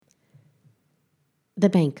The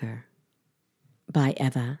Banker by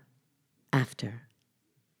Eva After.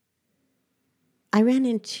 I ran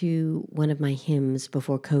into one of my hymns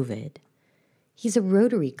before COVID. He's a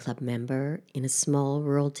Rotary Club member in a small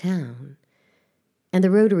rural town, and the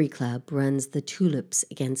Rotary Club runs the Tulips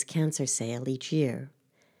Against Cancer sale each year.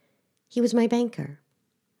 He was my banker,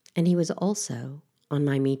 and he was also on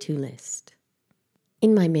my Me Too list.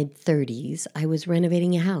 In my mid-30s, I was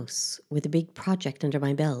renovating a house with a big project under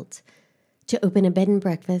my belt to open a bed and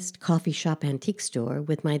breakfast, coffee shop, antique store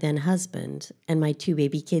with my then husband and my 2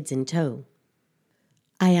 baby kids in tow.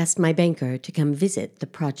 I asked my banker to come visit the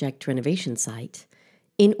project renovation site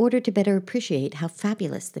in order to better appreciate how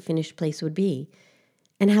fabulous the finished place would be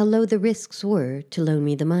and how low the risks were to loan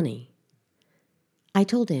me the money. I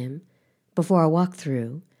told him, before our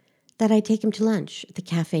walkthrough, that I'd take him to lunch at the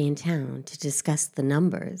cafe in town to discuss the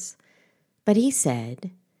numbers, but he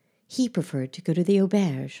said he preferred to go to the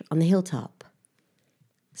auberge on the hilltop.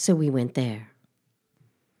 So we went there.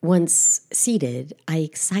 Once seated, I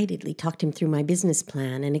excitedly talked him through my business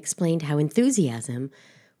plan and explained how enthusiasm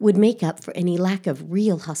would make up for any lack of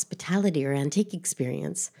real hospitality or antique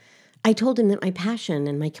experience. I told him that my passion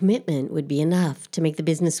and my commitment would be enough to make the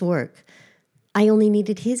business work. I only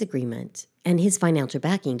needed his agreement and his financial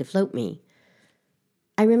backing to float me.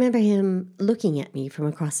 I remember him looking at me from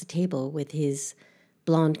across the table with his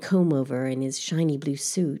blonde comb-over and his shiny blue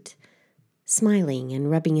suit, smiling and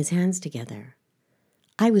rubbing his hands together.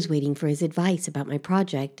 I was waiting for his advice about my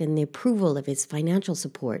project and the approval of his financial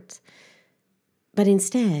support. But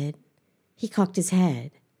instead, he cocked his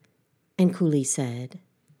head and coolly said,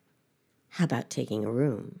 "How about taking a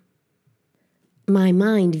room?" My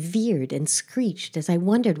mind veered and screeched as I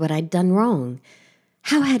wondered what I'd done wrong.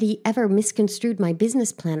 How had he ever misconstrued my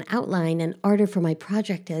business plan outline and ardor for my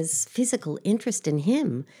project as physical interest in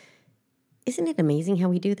him? Isn't it amazing how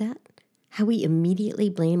we do that? How we immediately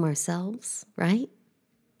blame ourselves, right?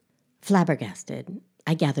 Flabbergasted,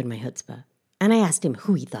 I gathered my chutzpah, and I asked him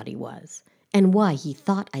who he thought he was, and why he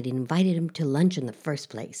thought I'd invited him to lunch in the first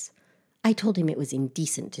place. I told him it was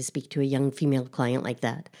indecent to speak to a young female client like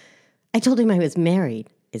that. I told him I was married,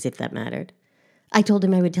 as if that mattered. I told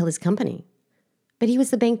him I would tell his company. But he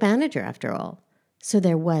was the bank manager, after all, so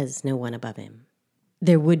there was no one above him.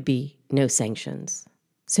 There would be no sanctions,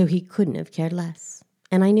 so he couldn't have cared less,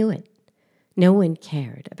 and I knew it. No one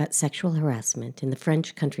cared about sexual harassment in the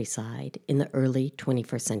French countryside in the early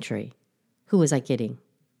 21st century. Who was I kidding?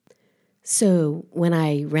 So when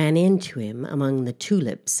I ran into him among the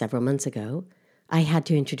tulips several months ago, I had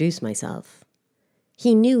to introduce myself.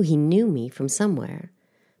 He knew me from somewhere,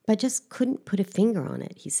 but just couldn't put a finger on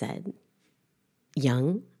it, he said.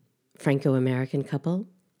 Young, Franco-American couple,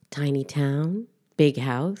 tiny town, big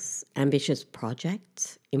house, ambitious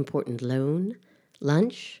project, important loan,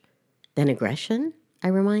 lunch, then aggression, I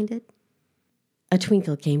reminded. A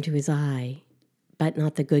twinkle came to his eye, but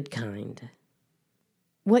not the good kind.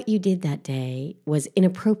 What you did that day was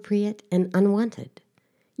inappropriate and unwanted.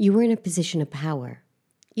 You were in a position of power.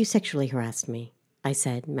 You sexually harassed me, I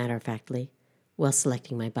said matter-of-factly, while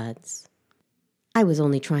selecting my buds. I was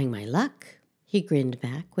only trying my luck, he grinned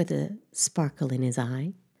back with a sparkle in his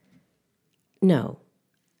eye. No,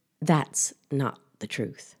 that's not the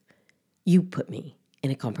truth. You put me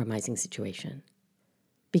in a compromising situation.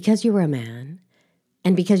 Because you were a man,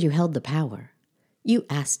 and because you held the power, you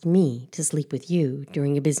asked me to sleep with you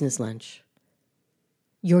during a business lunch.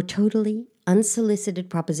 Your totally unsolicited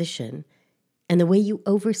proposition and the way you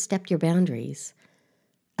overstepped your boundaries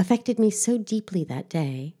affected me so deeply that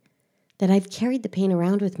day that I've carried the pain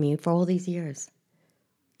around with me for all these years.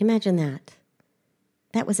 Imagine that.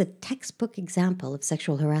 That was a textbook example of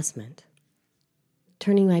sexual harassment.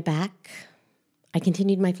 Turning my back, I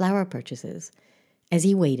continued my flower purchases as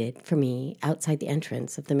he waited for me outside the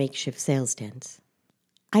entrance of the makeshift sales tent.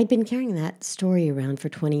 I'd been carrying that story around for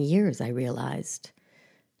 20 years, I realized.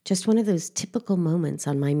 Just one of those typical moments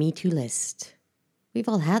on my Me Too list. We've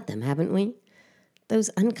all had them, haven't we?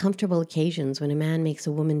 Those uncomfortable occasions when a man makes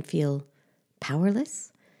a woman feel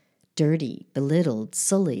powerless, dirty, belittled,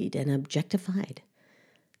 sullied, and objectified.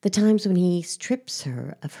 The times when he strips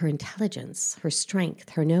her of her intelligence, her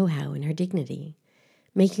strength, her know-how, and her dignity,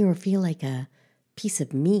 making her feel like a piece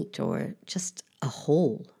of meat or just a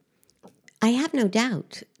whole. I have no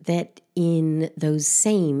doubt that in those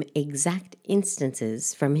same exact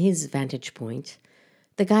instances, from his vantage point,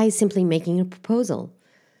 the guy is simply making a proposal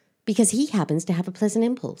because he happens to have a pleasant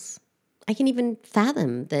impulse. I can even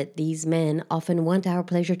fathom that these men often want our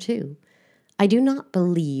pleasure too. I do not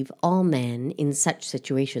believe all men in such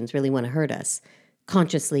situations really want to hurt us,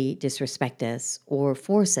 consciously disrespect us, or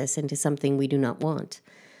force us into something we do not want.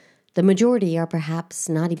 The majority are perhaps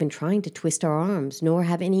not even trying to twist our arms, nor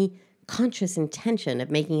have any conscious intention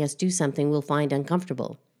of making us do something we'll find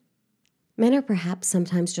uncomfortable. Men are perhaps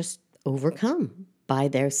sometimes just overcome by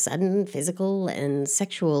their sudden physical and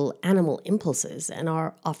sexual animal impulses and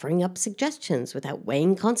are offering up suggestions without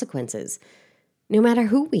weighing consequences, no matter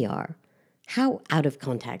who we are, how out of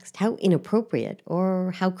context, how inappropriate,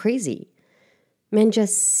 or how crazy. Men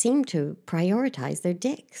just seem to prioritize their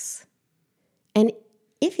dicks. And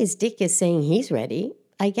if his dick is saying he's ready,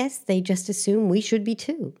 I guess they just assume we should be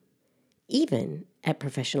too, even at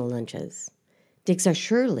professional lunches. Dicks are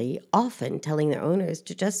surely often telling their owners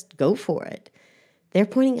to just go for it. They're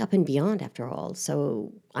pointing up and beyond, after all,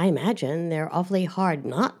 so I imagine they're awfully hard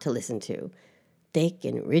not to listen to, thick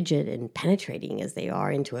and rigid and penetrating as they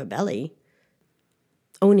are into a belly.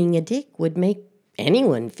 Owning a dick would make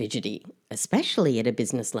anyone fidgety, especially at a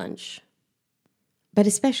business lunch. But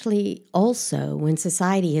especially also when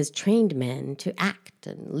society has trained men to act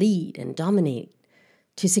and lead and dominate,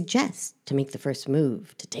 to suggest, to make the first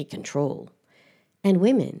move, to take control, and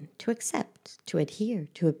women to accept, to adhere,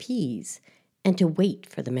 to appease, and to wait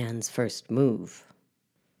for the man's first move.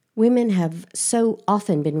 Women have so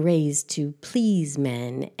often been raised to please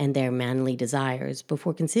men and their manly desires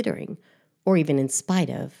before considering, or even in spite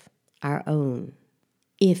of, our own.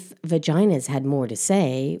 If vaginas had more to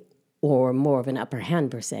say, or more of an upper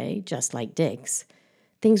hand per se, just like dicks,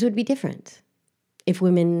 things would be different. If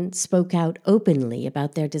women spoke out openly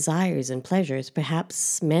about their desires and pleasures,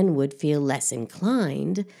 perhaps men would feel less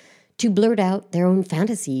inclined to blurt out their own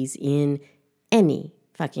fantasies in any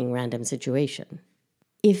fucking random situation.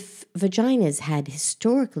 If vaginas had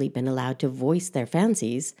historically been allowed to voice their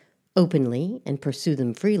fancies openly and pursue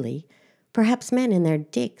them freely, perhaps men and their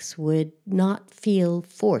dicks would not feel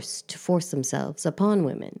forced to force themselves upon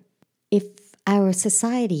women. If our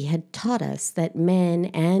society had taught us that men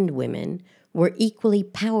and women were equally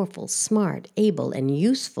powerful, smart, able, and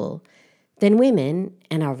useful, then women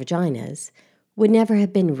and our vaginas would never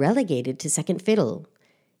have been relegated to second fiddle.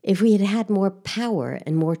 If we had had more power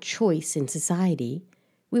and more choice in society,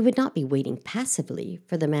 we would not be waiting passively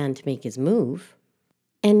for the man to make his move.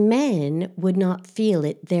 And men would not feel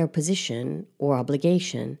it their position or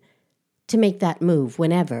obligation to make that move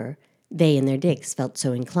whenever they and their dicks felt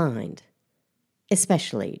so inclined,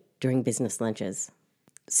 especially during business lunches.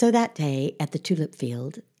 So that day at the tulip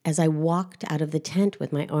field, as I walked out of the tent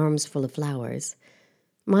with my arms full of flowers,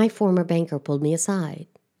 my former banker pulled me aside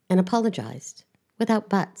and apologized, without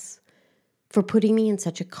buts, for putting me in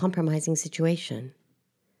such a compromising situation.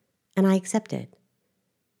 And I accepted.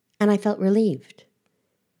 And I felt relieved.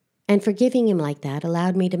 And forgiving him like that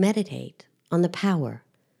allowed me to meditate on the power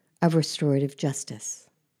of restorative justice.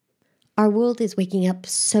 Our world is waking up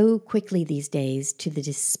so quickly these days to the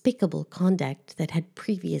despicable conduct that had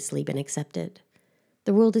previously been accepted.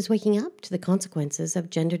 The world is waking up to the consequences of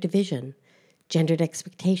gender division, gendered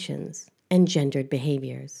expectations, and gendered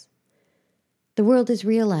behaviors. The world is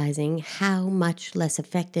realizing how much less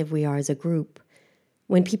effective we are as a group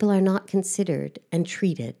when people are not considered and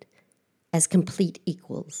treated as complete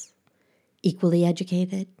equals, equally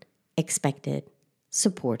educated, expected,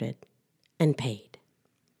 supported, and paid.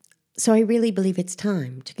 So I really believe it's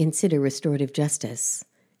time to consider restorative justice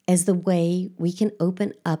as the way we can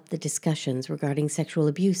open up the discussions regarding sexual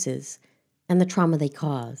abuses and the trauma they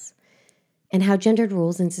cause, and how gendered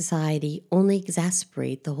roles in society only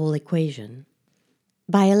exacerbate the whole equation.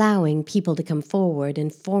 By allowing people to come forward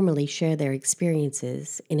and formally share their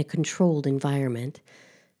experiences in a controlled environment,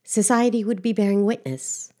 society would be bearing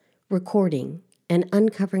witness, recording, and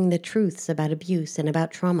uncovering the truths about abuse and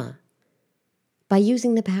about trauma. By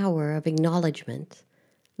using the power of acknowledgement,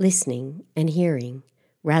 listening, and hearing,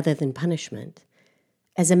 rather than punishment,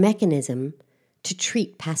 as a mechanism to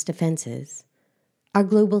treat past offenses, our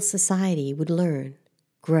global society would learn,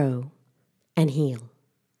 grow, and heal.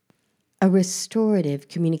 A restorative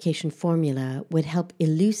communication formula would help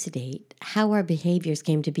elucidate how our behaviors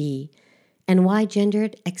came to be and why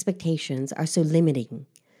gendered expectations are so limiting.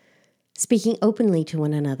 Speaking openly to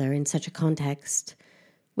one another in such a context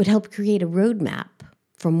would help create a roadmap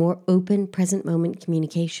for more open, present moment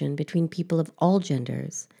communication between people of all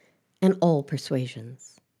genders and all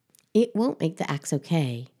persuasions. It won't make the acts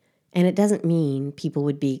okay, and it doesn't mean people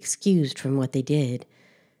would be excused from what they did.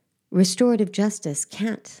 Restorative justice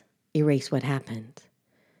can't erase what happened.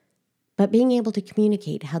 But being able to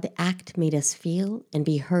communicate how the act made us feel and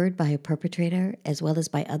be heard by a perpetrator as well as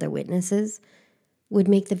by other witnesses would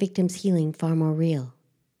make the victim's healing far more real.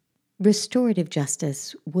 Restorative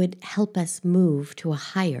justice would help us move to a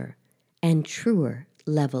higher and truer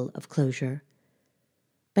level of closure.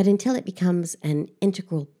 But until it becomes an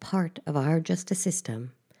integral part of our justice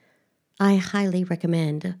system, I highly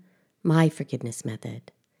recommend my forgiveness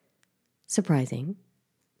method. Surprising,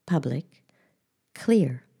 public,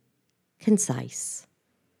 clear, concise,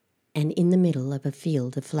 and in the middle of a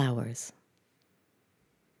field of flowers.